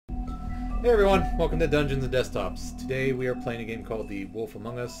Hey everyone, welcome to Dungeons and Desktops. Today we are playing a game called The Wolf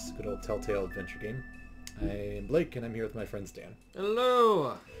Among Us, good old Telltale adventure game. I am Blake and I'm here with my friend Stan.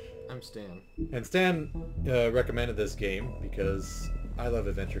 Hello! I'm Stan. And Stan recommended this game because I love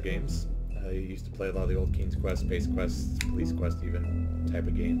adventure games. I used to play a lot of the old King's Quest, Space Quest, Police Quest even type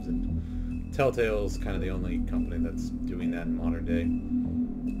of games, and Telltale's kind of the only company that's doing that in modern day.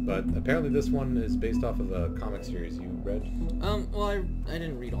 But apparently this one is based off of a comic series you read. Well, I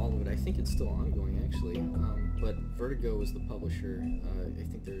didn't read all of it. I think it's still ongoing, actually. But Vertigo is the publisher. I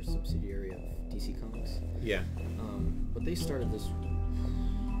think they're a subsidiary of DC Comics. Yeah. But they started this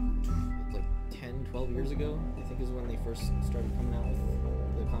like 10, 12 years ago, I think is when they first started coming out with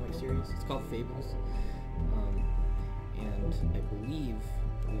the comic series. It's called Fables. And I believe,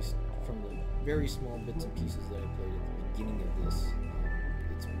 at least from the very small bits and pieces that I played at the beginning of this,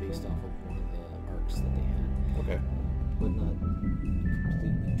 it's based off of one of the arcs that they had. Okay. But not completely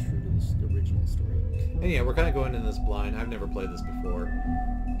true to the original story. And yeah, we're kind of going in this blind. I've never played this before.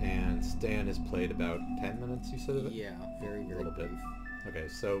 And Stan has played about 10 minutes, you said of it? Yeah, very, very little brief. bit. Okay,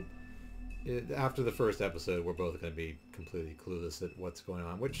 so after the first episode, we're both going to be completely clueless at what's going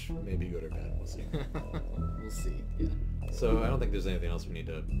on, which may be good or bad. We'll see. We'll see, yeah. So I don't think there's anything else we need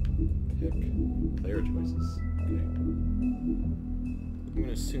to pick. Player choices. Okay. I'm going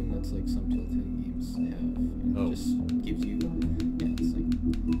to assume that's like some Telltale games have. And it just gives you, yeah, it's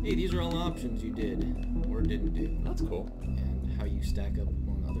like, hey, these are all options you did or didn't do. That's cool. And how you stack up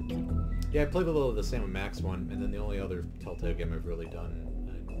among other people. Yeah, I played a little of the Sam and Max one, and then the only other Telltale game I've really done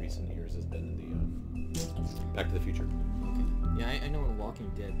in recent years has been the Back to the Future. Okay. Yeah, I know in Walking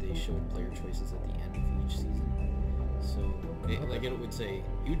Dead they showed player choices at the end of each season. So, like it would say,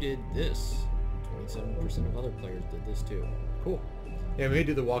 you did this. 27% of other players did this too. Cool. Yeah, we may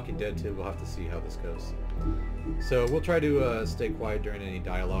do The Walking Dead too. We'll have to see how this goes. So we'll try to stay quiet during any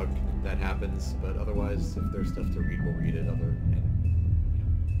dialogue that happens, but otherwise, if there's stuff to read, we'll read it.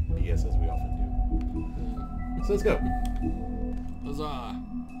 And BS as we often do. So let's go. Huzzah!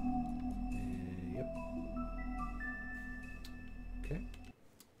 Yep. Okay.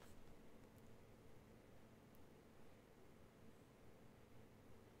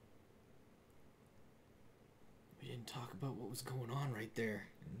 We didn't talk about what was going on right there.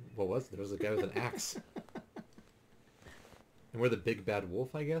 What was it? There was a guy with an axe. And we're the big bad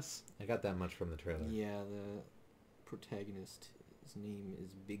wolf, I guess? I got that much from the trailer. Yeah, the protagonist, his name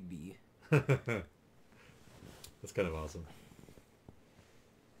is Bigby. That's kind of awesome.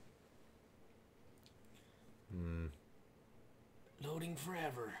 Loading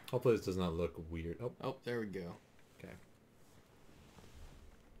forever. Hopefully this does not look weird. Oh, there we go. Okay.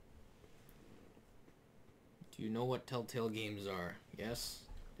 Do you know what Telltale games are? Yes?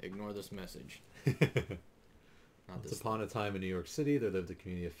 Ignore this message. Once upon a time in New York City, there lived a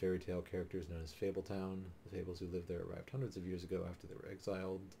community of fairy tale characters known as Fabletown. The fables who lived there arrived hundreds of years ago after they were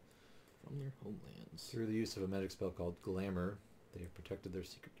exiled. From their homelands. Through the use of a magic spell called Glamour, they have protected their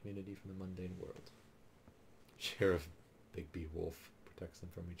secret community from the mundane world. Sheriff Bigby Wolf protects them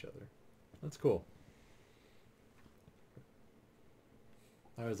from each other. That's cool.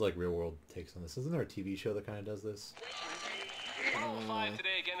 I always like real world takes on this. Isn't there a TV show that kind of does this? 105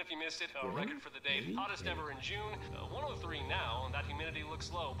 today again if you missed it. Record for the day. Hottest ever in June. 103 now. That humidity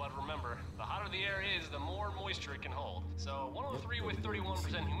looks low, but remember, the hotter the air is, the more moisture it can hold. So 103 with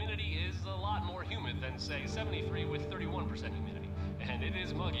 31% humidity is a lot more humid than, say, 73 with 31% humidity. And it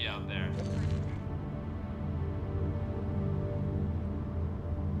is muggy out there.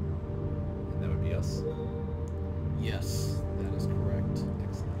 And that would be us. Yes, that is correct.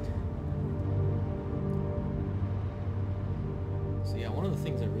 Excellent. So yeah, one of the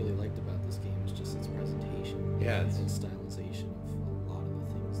things I really liked about this game is just its presentation. Yeah, and its stylization of a lot of the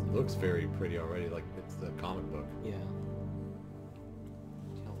things. It looks very pretty already, like it's the comic book. Yeah.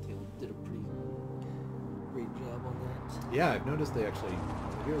 Telltale did a pretty great job on that. Yeah, I've noticed they do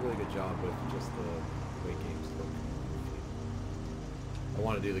a really good job with just the way games look. I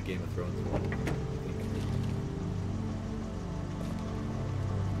want to do the Game of Thrones one, I think.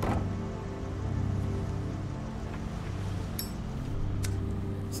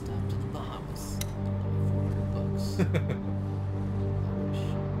 Stop to the Bahamas. $400. I wish.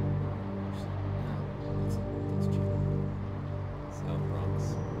 No, that's cheap. South Bronx.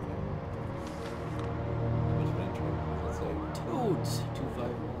 How much of an intro? Let's say. Toads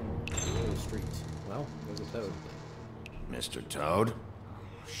 251 Willow Street. Well, there's a toad. Mr. Toad?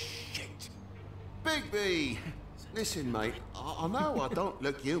 Shit. Bigby! Listen, mate, I know I don't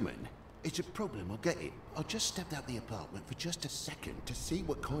look human. It's a problem, I get it. I just stepped out the apartment for just a second to see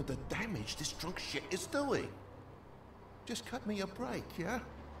what kind of damage this drunk shit is doing. Just cut me a break, yeah?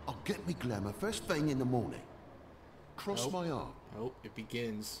 I'll get me glamour first thing in the morning. Cross my arm. Oh, it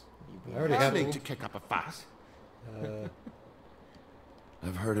begins. I already I have need to kick up a fuss.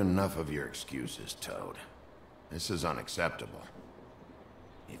 I've heard enough of your excuses, Toad. This is unacceptable.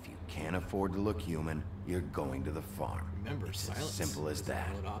 If you can't afford to look human, you're going to the farm. Remember, It's silence as simple as is a that.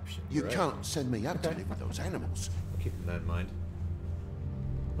 valid option. You Right. can't send me up to live with those animals. I'm keeping that in mind.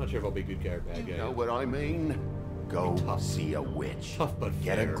 Not sure if I'll be a good guy or bad guy. You know what I mean? Go Tough. see a witch. Tough but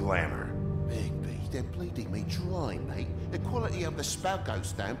Get a fair. glamour. Bigby, they're bleeding me dry, mate. The quality of the spout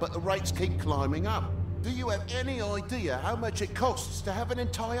goes down, but the rates keep climbing up. Do you have any idea how much it costs to have an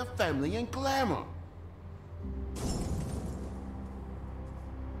entire family in glamour?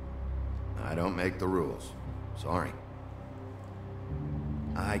 I don't make the rules. Sorry.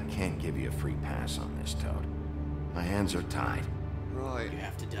 I can't give you a free pass on this, Toad. My hands are tied. Right. You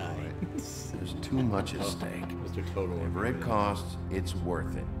have to die. There's too much at stake. Mr. Total. Whatever it costs, it's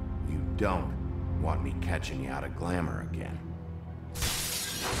worth it. You don't want me catching you out of glamour again.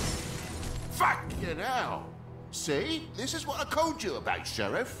 Fucking hell! See? This is what I told you about,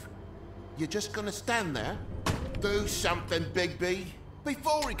 Sheriff. You're just gonna stand there? Do something, Bigby,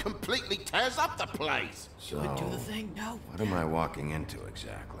 before he completely tears up the place! So, Do the thing? No. what am I walking into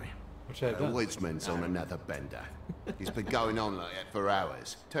exactly? What should I have The done? woodsman's on another bender. He's been going on like that for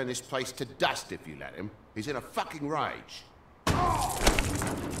hours. Turn this place to dust if you let him. He's in a fucking rage.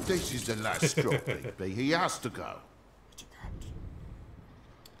 This is the last straw, Bigby. He has to go.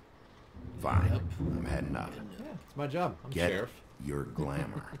 Fine. I'm heading up. Yeah, it's my job. I'm Get sheriff. your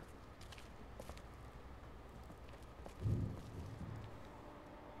glamour.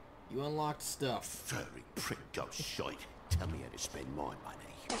 You unlocked stuff. Furry prick ghost shite. Tell me how to spend my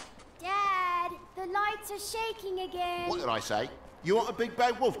money. Dad, the lights are shaking again. What did I say? You want a big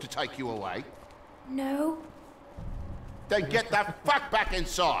bad wolf to take you away? No. Then get the fuck back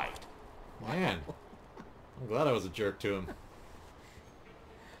inside! Man. I'm glad I was a jerk to him.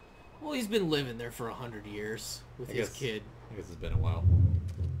 Well, he's been living there for 100 years with I his guess- kid. I guess it's been a while.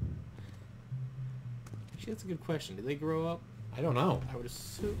 Actually, that's a good question. Did they grow up? I don't know. I would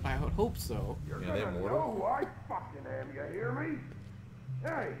assume. I would hope so. Yeah, they're mortal. who I fucking am, you hear me?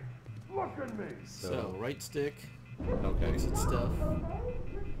 Hey, look at me! So, right stick, Okay. exit stuff.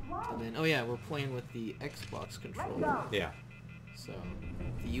 And then, oh yeah, we're playing with the Xbox controller. Yeah. So,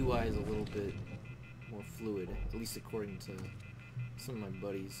 the UI is a little bit more fluid, at least according to some of my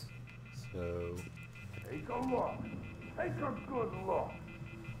buddies. So, Take a look. Take a good look.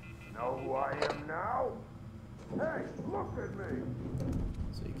 Know who I am now? Hey, look at me!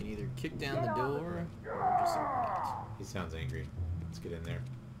 So you can either kick down the door, or just ignore he sounds angry. Let's get in there.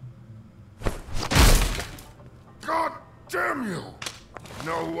 God damn you!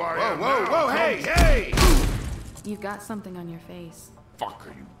 Know who I am Whoa, now? whoa, hey, hey! You've got something on your face. Fuck are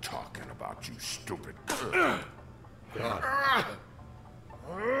you talking about, you stupid? God.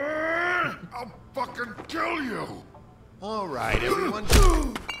 I'll fucking kill you! All right, everyone.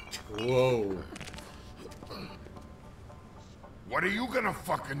 Whoa. What are you gonna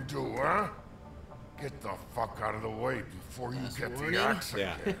fucking do, huh? Get the fuck out of the way before you get warning. the axe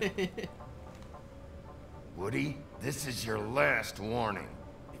Yeah. again. Woody, this is your last warning.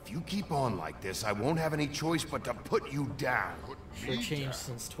 If you keep on like this, I won't have any choice but to put you down. Sure changed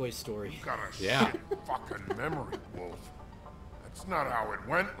since Toy Story. Got a Yeah. shit fucking memory, Wolf. That's not how it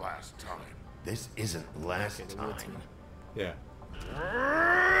went last time. This isn't last Okay, the time. woodsman. Yeah.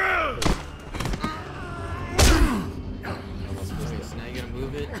 Okay, so now you gotta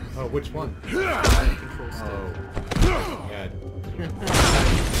move it. Oh, which one? Control stick. Oh. Yeah.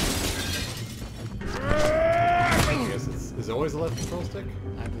 I guess is it always the left control stick?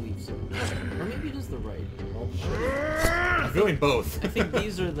 I believe so. Or maybe it is the right. Oh, shit. I'm feeling both. I think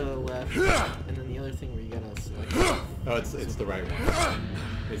these are the left, and then the other thing where you gotta select. Oh, it's the right one.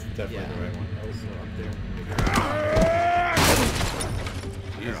 It's definitely Yeah. the right one. Also up there.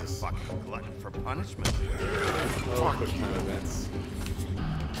 You're a Jesus. fucking glutton for punishment. Oh, quick time events.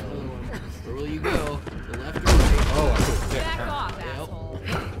 Another one. Where will you go? The left or right? Oh, I feel sick. Back off, Yep. asshole.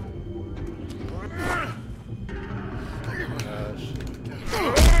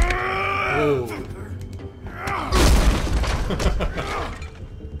 Oh.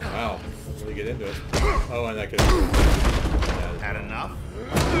 Wow. Really get into it. Oh, and that could. Yeah, Had enough?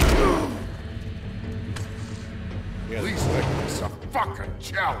 you At guys- least make this a fucking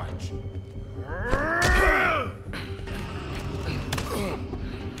challenge.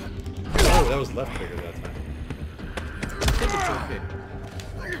 Oh, that was left trigger that time. Typical pick.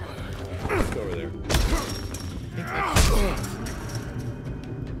 Let's go over there.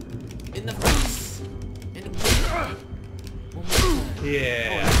 In the face! In the face! One more time.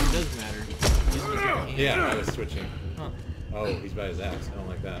 Yeah. Yeah, I was switching. Huh. Oh, he's by his axe. I don't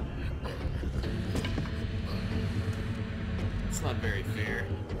like that. It's not very fair.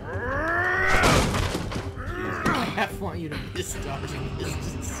 I half want you to miss dodging this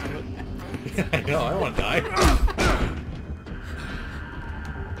just to see what happens. I know, I don't want to die.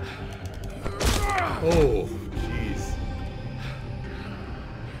 Oh, jeez.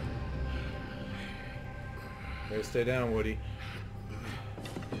 Better stay down, Woody.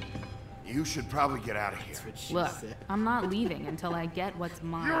 You should probably get out of here. That's what she Look, said. I'm not leaving until I get what's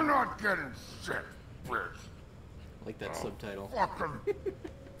mine. You're not getting sick, bitch. Like that subtitle. Fucking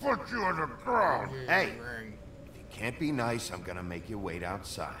put you on the ground. Hey, if you can't be nice, I'm gonna make you wait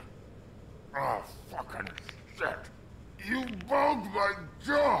outside. Oh, fucking shit. You bugged my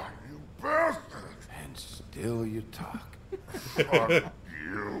jaw, you bastard. And still you talk. Fuck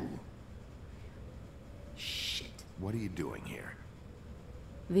you. Shit. What are you doing here?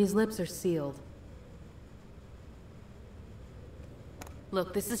 These lips are sealed.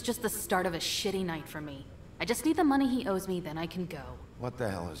 Look, this is just the start of a shitty night for me. I just need the money he owes me, then I can go. What the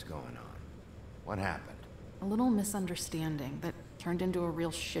hell is going on? What happened? A little misunderstanding that turned into a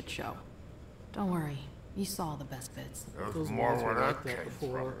real shit show. Don't worry, you saw the best bits. There's Those more walls where were that like that came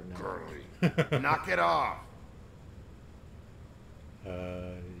before, or from, no? girly. Knock it off.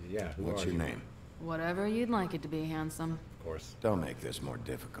 Yeah, who What's are your you? name? Whatever you'd like it to be, handsome. Of course. Don't make this more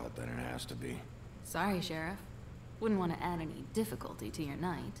difficult than it has to be. Sorry, Sheriff. Wouldn't want to add any difficulty to your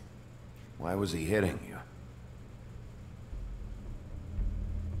night. Why was he hitting you?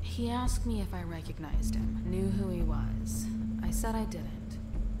 He asked me if I recognized him, knew who he was. I said I didn't.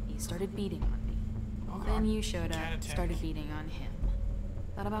 He started beating on me. Then you showed up, started beating on him.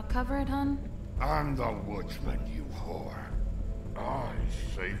 That about cover it, hun? I'm the woodsman, you whore. I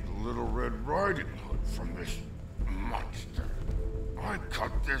saved Little Red Riding Hood from this monster. I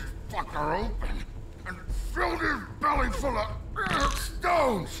cut this fucker open and filled his belly full of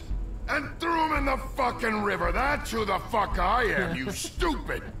stones and threw him in the fucking river. That's who the fuck I am, you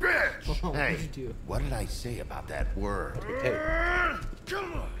stupid bitch! Oh, Hey, what'd you do? what did I say about that word? Hey,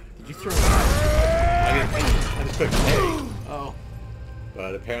 Come on! Did you throw? I just clicked hey, Oh,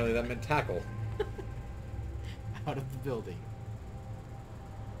 but apparently that meant tackle. out of the building.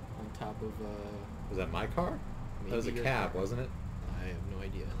 On top of Was that my car? That was a maybe your cab, car. wasn't it? I have no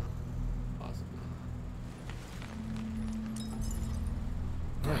idea. Possibly.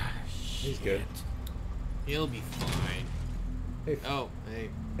 He's good. He'll be fine. Hey, Oh, hey.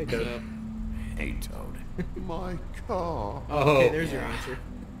 Hey, what's Toad. up? Hey, Toad. My car. Oh, Okay, there's your yeah. answer.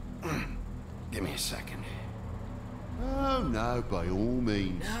 Give me a second. Oh no, by all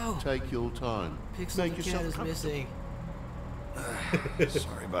means. No. Take your time. Pixel Make the cat yourself is comfortable. missing.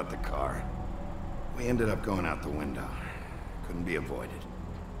 Sorry about the car. We ended up going out the window. Couldn't be avoided.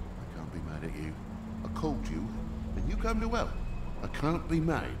 I can't be mad at you. I called you, and you came to help. I can't be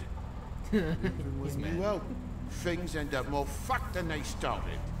mad. Even when mad. you help, things end up more fucked than they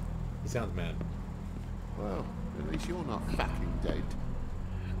started. he sounds mad. Well, at least you're not fucking dead.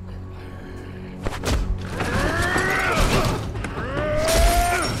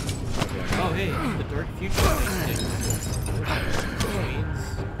 Oh, hey, the dark future. Means it's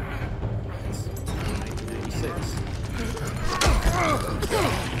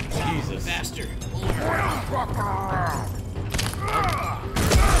 1996. Jesus. Faster. Fuck around! I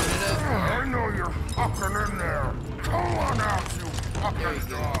know you're fucking in there. Come on out, you fucking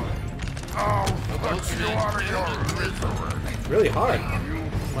dog. I'll put you out of your misery. It's really hard. You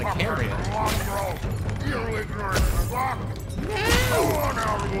I'm like fucking hammering it. mongrel. You ignorant fuck. Come on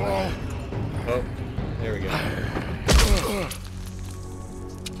out, Wolf. Oh, there we go.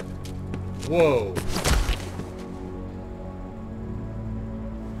 Whoa.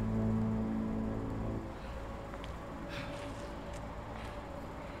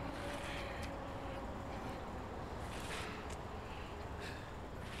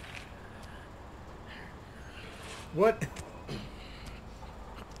 What?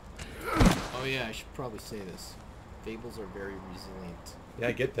 Oh yeah, I should probably say this. Fables are very resilient. Yeah,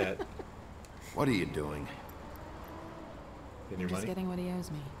 I get that. What are you doing? Getting I'm your just money? getting what he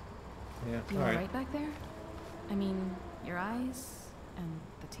owes me. Yeah, You alright. alright back there? I mean, your eyes and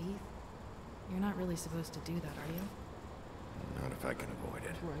the teeth. You're not really supposed to do that, are you? Not if I can avoid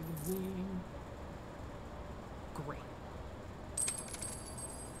it. Great.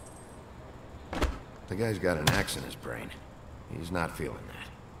 The guy's got an axe in his brain. He's not feeling that.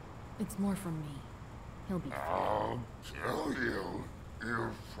 It's more from me. He'll be fine. I'll kill you, you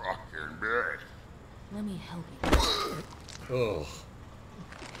fucking bitch. Let me help you. Oh.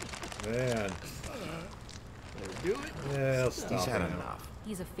 Man. That'll do it. Yeah, I'll stop He's had now. enough.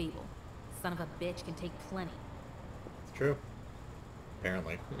 He's a fable. son of a bitch can take plenty. It's true.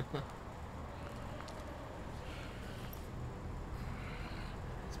 Apparently.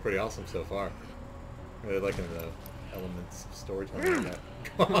 It's pretty awesome so far. Really liking the elements of storytelling like that.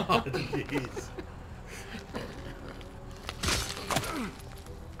 God, jeez.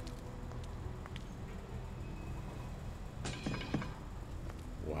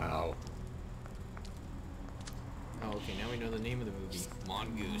 Wow. Oh, okay, now we know the name of the movie.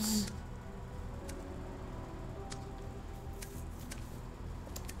 Mongoose.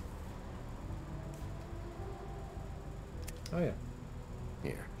 Oh yeah.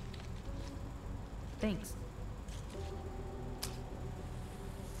 Here. Thanks.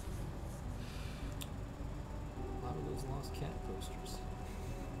 A lot of those lost cat posters.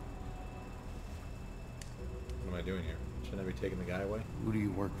 What am I doing here? Shouldn't I be taking the guy away? Who do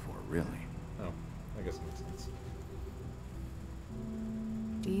you work for, really? Oh, I guess it makes sense.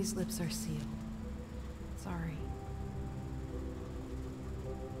 These lips are sealed. Sorry.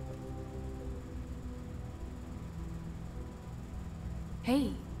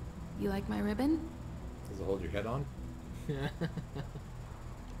 Hey, you like my ribbon? Does it hold your head on? If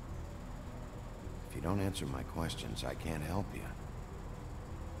you don't answer my questions, I can't help you.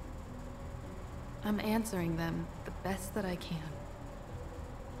 I'm answering them the best that I can.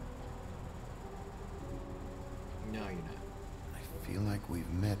 No, you're not. I feel like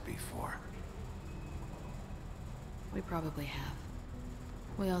we've met before. We probably have.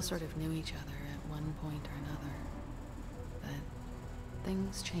 We all sort of knew each other at one point or another. But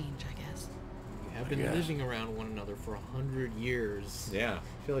things change, I guess. You have been Yeah. living around one another for 100 years. Yeah,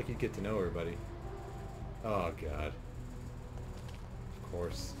 I feel like you get to know everybody. Oh god. Of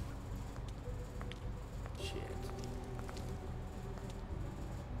course. Shit.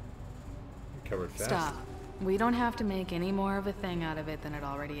 You covered fast. Stop. We don't have to make any more of a thing out of it than it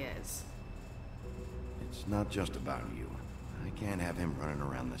already is. It's not just about you. I can't have him running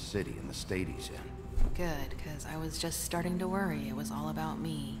around the city in the state he's in. Good, because I was just starting to worry it was all about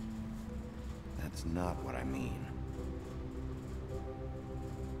me. That's not what I mean.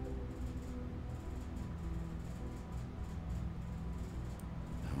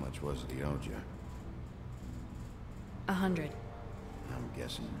 How much was it he owed you? 100. I'm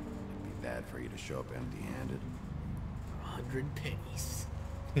guessing it'd be bad for you to show up empty-handed. 100 pennies.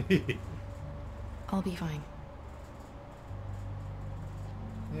 I'll be fine.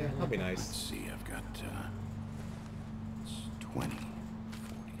 Yeah, that'll be Let's nice. see, I've got, it's 20, 40,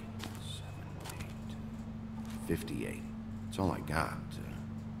 7, 8, 58. It's all I got.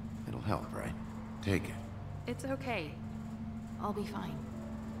 It'll help, right? Take it. It's okay. I'll be fine.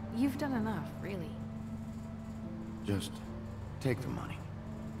 You've done enough, really. Just take the money,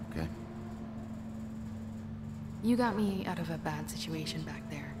 okay? You got me out of a bad situation back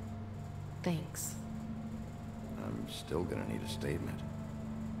there. Thanks. I'm still gonna need a statement.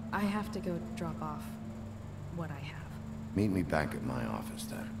 I have to go drop off what I have. Meet me back at my office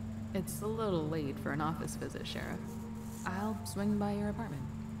then. It's a little late for an office visit, Sheriff. I'll swing by your apartment.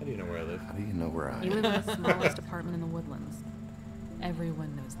 How do you know where I live? How do you know where I You am? live in the smallest apartment in the Woodlands.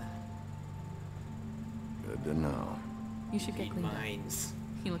 Everyone knows that. Good to know. You should get Read cleaned up. minds.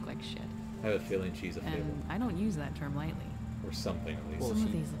 You look like shit. I have a feeling she's a fable. And I don't use that term lightly. Or something, at least. Well, Some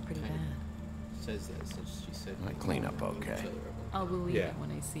of she these look pretty kinda bad. Says that since she said I clean up okay. each other up. I'll believe Yeah. it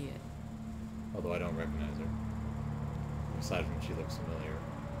when I see it. Although I don't recognize her. Aside from she looks familiar.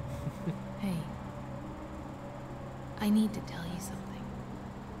 Hey. I need to tell you something.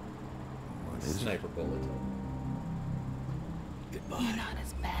 What is it? Sniper bullet. Goodbye. You're not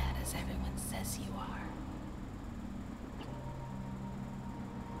as bad as everyone says you are.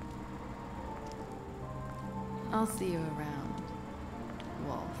 I'll see you around,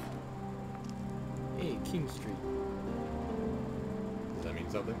 Wolf. Hey, King Street. Does that mean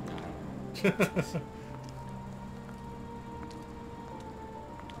something?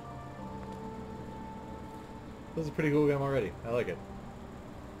 This is a pretty cool game already. I like it.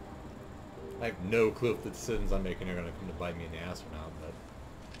 I have no clue if the decisions I'm making are going to come to bite me in the ass or not, but...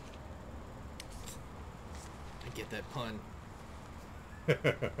 I get that pun.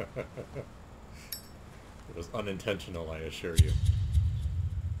 It was unintentional, I assure you.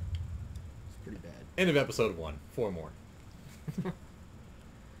 It's pretty bad. End of episode 1. 4 more.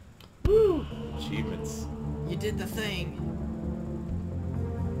 Woo! Achievements. You did the thing.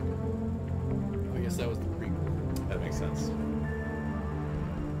 I guess that was the prequel. That makes sense.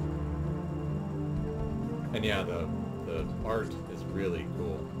 And yeah, the art is really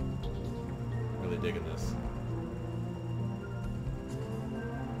cool. Really digging this.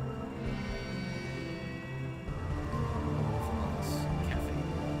 Cafe.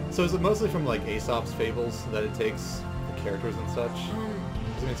 So is it mostly from like Aesop's fables that it takes the characters and such?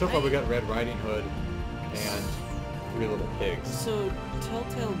 I mean, so far we got Red Riding Hood and Three Little Pigs. So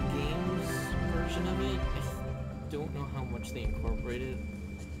Telltale Games version of it, I don't know how much they incorporated,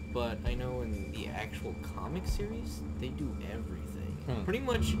 but I know in the actual comic series they do everything. Pretty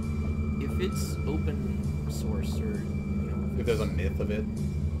much, if it's open source or if there's a myth of it,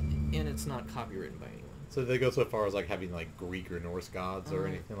 and it's not copywritten by anyone. So they go so far as like having like Greek or Norse gods or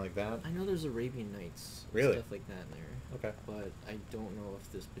anything like that? I know there's Arabian Nights, really? stuff like that in there. Okay. But I don't know if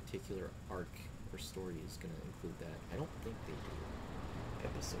this particular arc or story is going to include that. I don't think they do.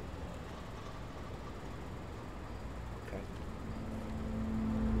 Episode 1. Okay.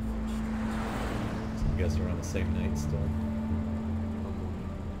 So I guess we're on the same night still.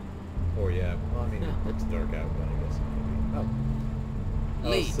 Or yeah, well I mean it looks dark out, but I guess it could be. Oh.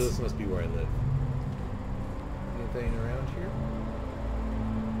 Late. So this must be where I live. Anything around here?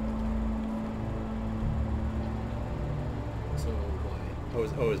 So why?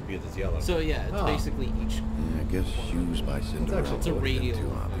 Oh, it's because it's yellow. So yeah, it's basically each. Yeah, I guess shoes by Cinderella. It's a radio.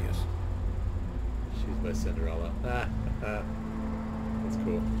 Too obvious. Shoes by Cinderella. That's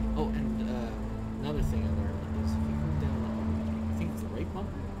cool. Oh, and another thing I learned is if you go down, I think it's the right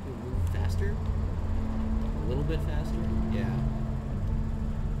bumper, you'll move faster. A little bit faster. Yeah.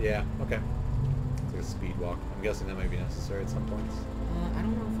 Yeah. Okay. It's like a speed walk. I'm guessing that might be necessary at some points. I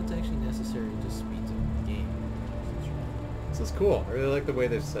don't know if it's actually necessary. It just speeds up the game. This is cool. I really like the way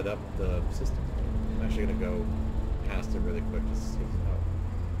they've set up the system. I'm actually gonna go past it really quick to see.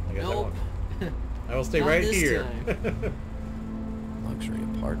 Oh, I guess I won't. I will stay Not right this here. Luxury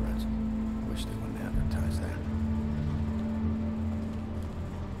apartments. Wish they wouldn't advertise that.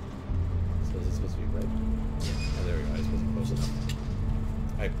 So is this supposed to be red? Oh, there we go. I just wasn't close enough.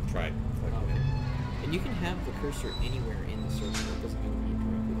 I tried. And you can have the cursor anywhere in the circle. It doesn't mean you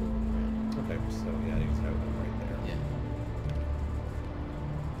directly go around. Okay, so yeah, I think it's out right there. Yeah.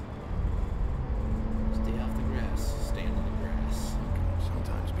 Stay off the grass. Stand on the grass. Can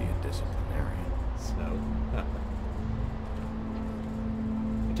sometimes be a disciplinarian. Snow.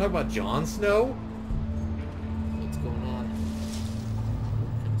 You talk about Jon Snow? What's going on?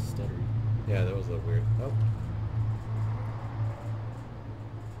 Kind of stuttery. Yeah, that was a little weird. Oh.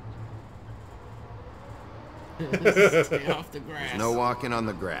 Stay off the grass. There's no walking on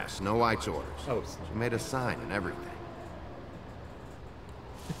the grass. No White's orders. Oh, She made a sign and everything.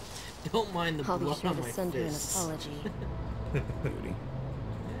 Don't mind the I'll be blood sure on to my send her an fists. apology. Beauty.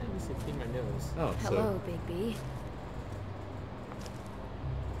 Yeah, at least I cleaned my nose. Oh, Hello, Bigby.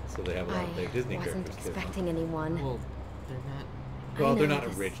 So they have a lot of big Disney I wasn't characters too. expecting anyone. Well, they're not. Well, I they're know not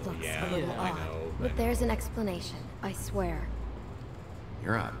this original. looks Yeah, a little I odd, know. But there's an explanation, I swear.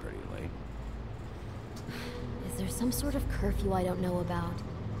 You're out pretty late. Is there some sort of curfew I don't know about?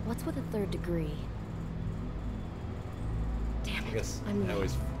 What's with a third degree? Damn I it, guess I'm I late.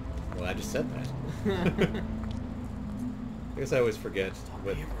 always. Well, I just said that. I guess I always forget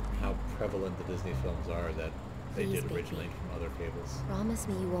with how prevalent the Disney films are that they Please, did Bigby. originate from other fables. Promise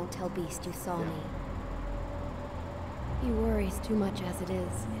me you won't tell Beast you saw Yeah. me. He worries too much as it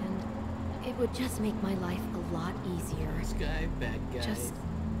is, and it would just make my life a lot easier. Nice guy, bad guy. Just,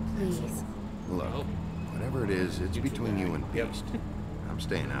 please. Look, Oh. whatever it is, it's You between too, you and Yep. Beast. I'm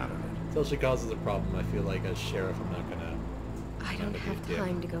staying out of it. Until she causes a problem, I feel like as sheriff, I'm not gonna. I not don't gonna be a have dick.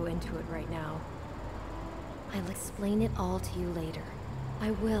 time to go into it right now. I'll explain it all to you later.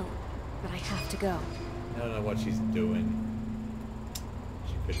 I will, but I have to go. I don't know what she's doing.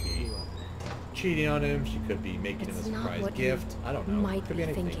 She could be cheating on him. She could be making him a It's not surprise what gift. I don't you know. might could be be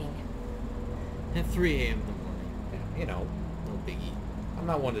anything. thinking. At 3 a.m. in the morning. Yeah, you know, No biggie. I'm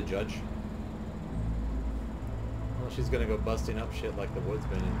not one to judge. Well, she's gonna go busting up shit like the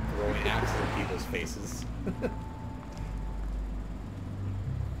woodsman and throwing axes in people's faces.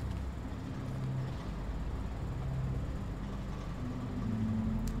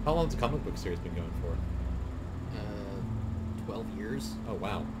 How long's the comic book series been going for? 12 years. Oh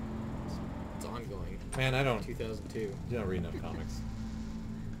wow. It's ongoing. Man, I don't 2002. You don't read enough comics.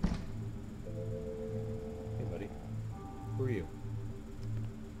 Hey buddy. Who are you?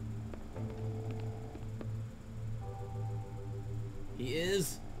 He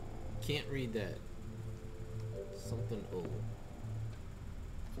is. Can't read that. Something old.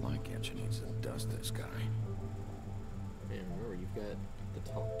 Flycatcher needs to dust this guy. And remember, you've got the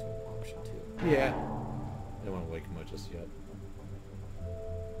talk to him option too. Yeah. I don't want to wake him up just yet.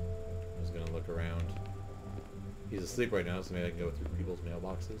 I was gonna look around. He's asleep right now, so maybe I can go through people's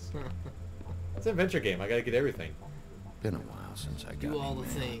mailboxes. It's an adventure game. I gotta get everything. Been a while since I got Do all any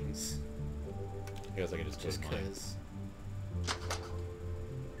the mail. things. I guess I can just Just go to mine. cause.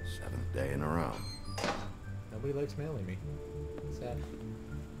 7th day in a row. Nobody likes mailing me. Sad.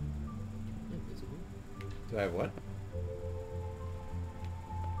 Invisible. Do I have what?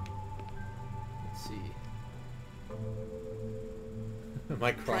 Let's see. Am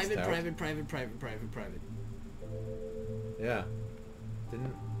I crossed out? Private. Yeah.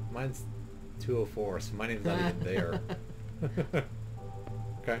 Didn't... Mine's 204, so my name's not even there.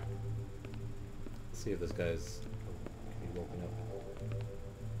 Okay. Let's see if this guy's... Can be woken up.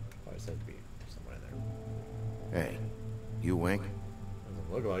 Oh, it said to be somewhere in there. Hey, you Wink?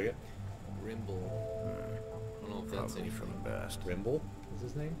 Doesn't look like it. Rimble. I don't know if that's Probably for anything. the best. Rimble is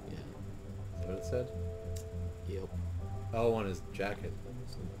his name? Yeah. Is that what it said? Yep. Oh, on his jacket.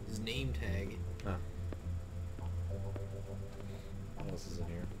 His name tag. Huh. What else is in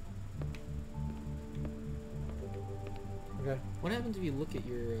here? Okay. What happens if you look at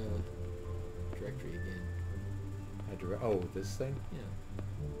your directory again? Oh, this thing? Yeah.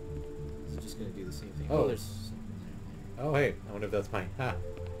 It's just gonna do the same thing. Oh. Oh, there's something there. Oh, hey. I wonder if that's mine. Ha!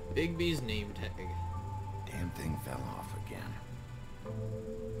 Big B's name tag. Damn thing fell off again.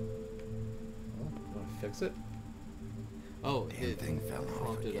 Well, want to fix it? Oh, Damn it thing fell off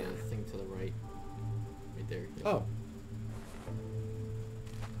prompted again. a thing to the right. Right there. Yep. Oh.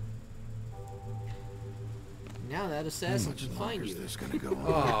 Now that How assassin much can longer find is you. this gonna go on?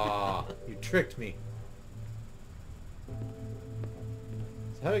 Aw, you tricked me.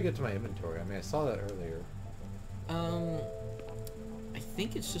 So how do I get to my inventory? I mean, I saw that earlier. I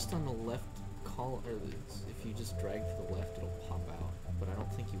think it's just on the left column, or if you just drag to the left, it'll pop out. But I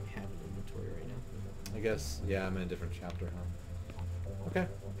don't think you have an inventory right now. I guess, yeah, I'm in a different chapter, huh? Okay.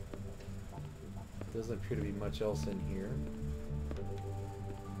 Doesn't appear to be much else in here.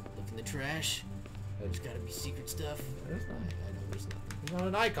 Look in the trash. There's gotta be secret stuff. There's not. I know there's nothing. There's not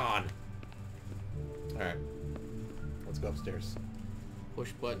an icon! Alright. Let's go upstairs.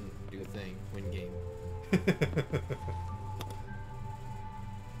 Push button, do a thing, win game.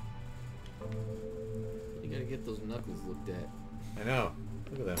 You gotta get those knuckles looked at. I know.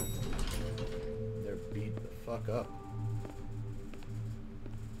 Look at them. They're beat the fuck up.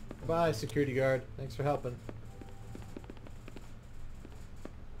 Bye, security guard. Thanks for helping.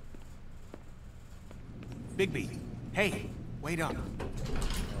 Bigby, hey, wait up.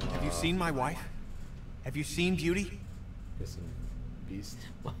 Have you seen my wife? Have you seen Beauty? Guessing beast.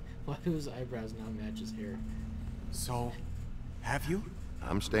 Why do his eyebrows now match his hair? So, have you?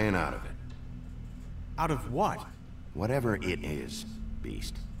 I'm staying out of it. Out of what? Whatever it is,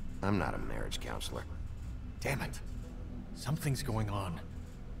 Beast. I'm not a marriage counselor. Damn it. Something's going on.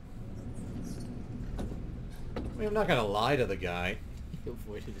 I mean, I'm not gonna lie to the guy, He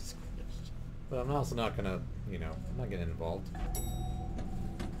avoided his question. but I'm also not gonna, you know, I'm not getting involved.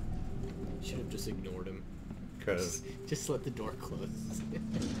 Should have just ignored him. Because Just let the door close.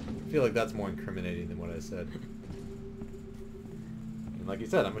 I feel like that's more incriminating than what I said. And like you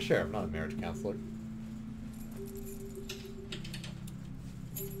said, I'm a sheriff, not a marriage counselor.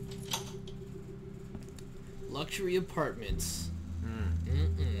 Luxury apartments.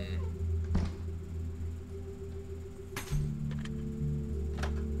 Mm-mm.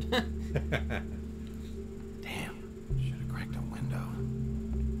 Damn. Should have cracked a window.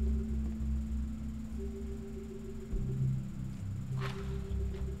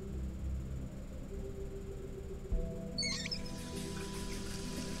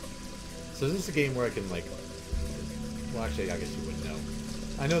 So is this a game where I can, like... Well, actually, I guess you wouldn't know.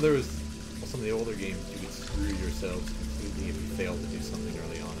 I know there was... Well, some of the older games, you would screw yourselves completely if you failed to do something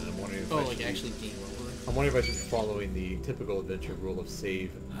early on, and I'm wondering if Oh, I like should actually game over? I'm wondering if I should be following the typical adventure rule of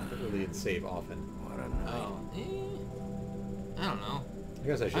save early and save often. What a night. Oh, I don't know. I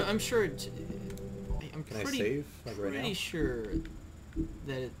guess I should. I'm sure I'm Can I pretty, save, like, right pretty now? sure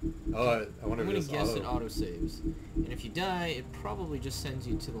that it, Oh, I wonder I'm if gonna it's guess auto. it auto saves, and if you die, it probably just sends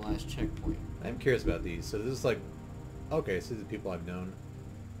you to the last checkpoint. I'm curious about these. So this is like... Okay, so these are people I've known.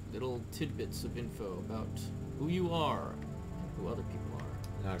 Little tidbits of info about who you are and who other people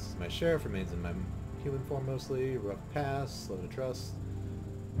are. Knox is my sheriff, remains in my human form mostly. Rough pass, slow to trust.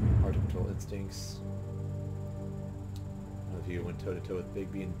 Hard to control instincts. One of you went toe-to-toe with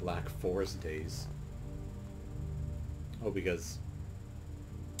Bigby in Black Forest days. Oh, because...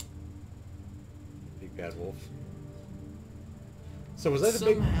 Big Bad Wolf. So was that the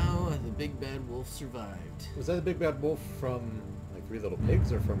big... Somehow the big bad wolf survived. Was that the Big Bad Wolf from, like, Three Little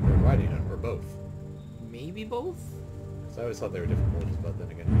Pigs, or from Red Riding Hood, or both? Maybe both? Because I always thought they were different wolves, but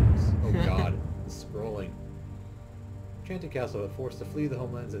then again, oh god, the scrolling. Enchanted Castle, forced to flee the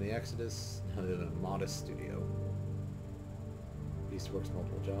homelands in the Exodus, now they live in a modest studio. Beast works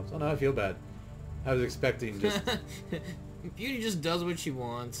multiple jobs. Oh no, I feel bad. I was expecting just Beauty just does what she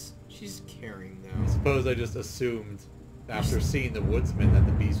wants. She's caring, I though. suppose I just assumed, after seeing the woodsman, that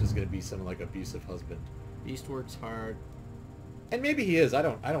the Beast was going to be some, like, abusive husband. Beast works hard. And maybe he is. I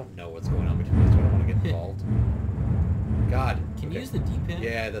don't know what's going on between us, so I don't want to get involved. God. Can you okay. use the D-pad?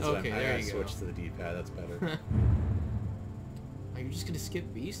 Yeah, that's what okay, I there gotta you switch go. to the D-pad. That's better. Are you just gonna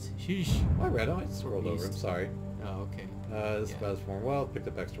skip Beast? Sheesh. I read him. I scrolled over him. Beast. Sorry. Oh, okay. This Yeah. spells more wealth. Picked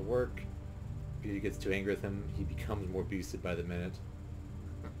up extra work. Beauty gets too angry with him. He becomes more beasted by the minute.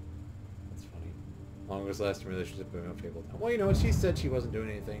 That's funny. Longest lasting relationship with Fable Town. Well, you know what? She said she wasn't doing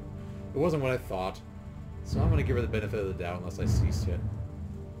anything. It wasn't what I thought. So I'm gonna give her the benefit of the doubt unless I cease it.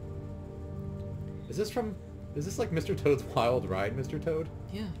 Is this like Mr. Toad's Wild Ride, Mr. Toad?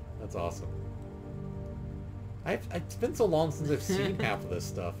 Yeah. That's awesome. It's been so long since I've seen half of this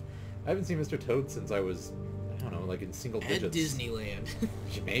stuff. I haven't seen Mr. Toad since I was, I don't know, like in single At digits. Disneyland.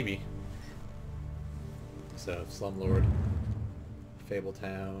 Maybe. So, Slumlord,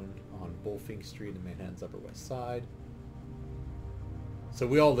 Fabletown, on Bullfink Street in Manhattan's Upper West Side. So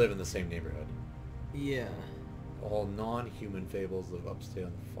we all live in the same neighborhood. Yeah. All non-human fables live upstate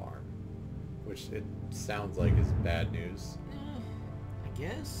on the farm. Which it sounds like is bad news. I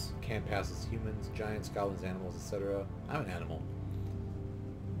guess. Can't pass as humans, giants, goblins, animals, etc. I'm an animal.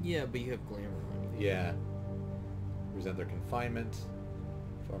 Yeah, but you have glamour on you. Yeah. Resent their confinement.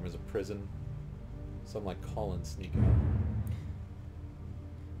 Farm is a prison. Some like Colin sneaking up.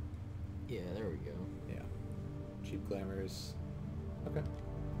 Yeah, there we go. Yeah. Cheap glamours. Okay.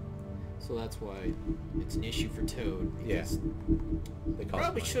 So that's why it's an issue for Toad. Yeah. Because They cost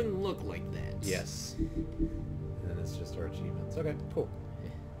probably money. shouldn't look like that. Yes. And then it's just our achievements. Okay, cool.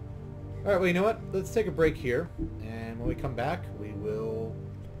 Alright, well, you know what? Let's take a break here. And when we come back, we will,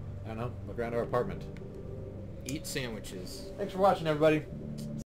 I don't know, look around our apartment. Eat sandwiches. Thanks for watching, everybody.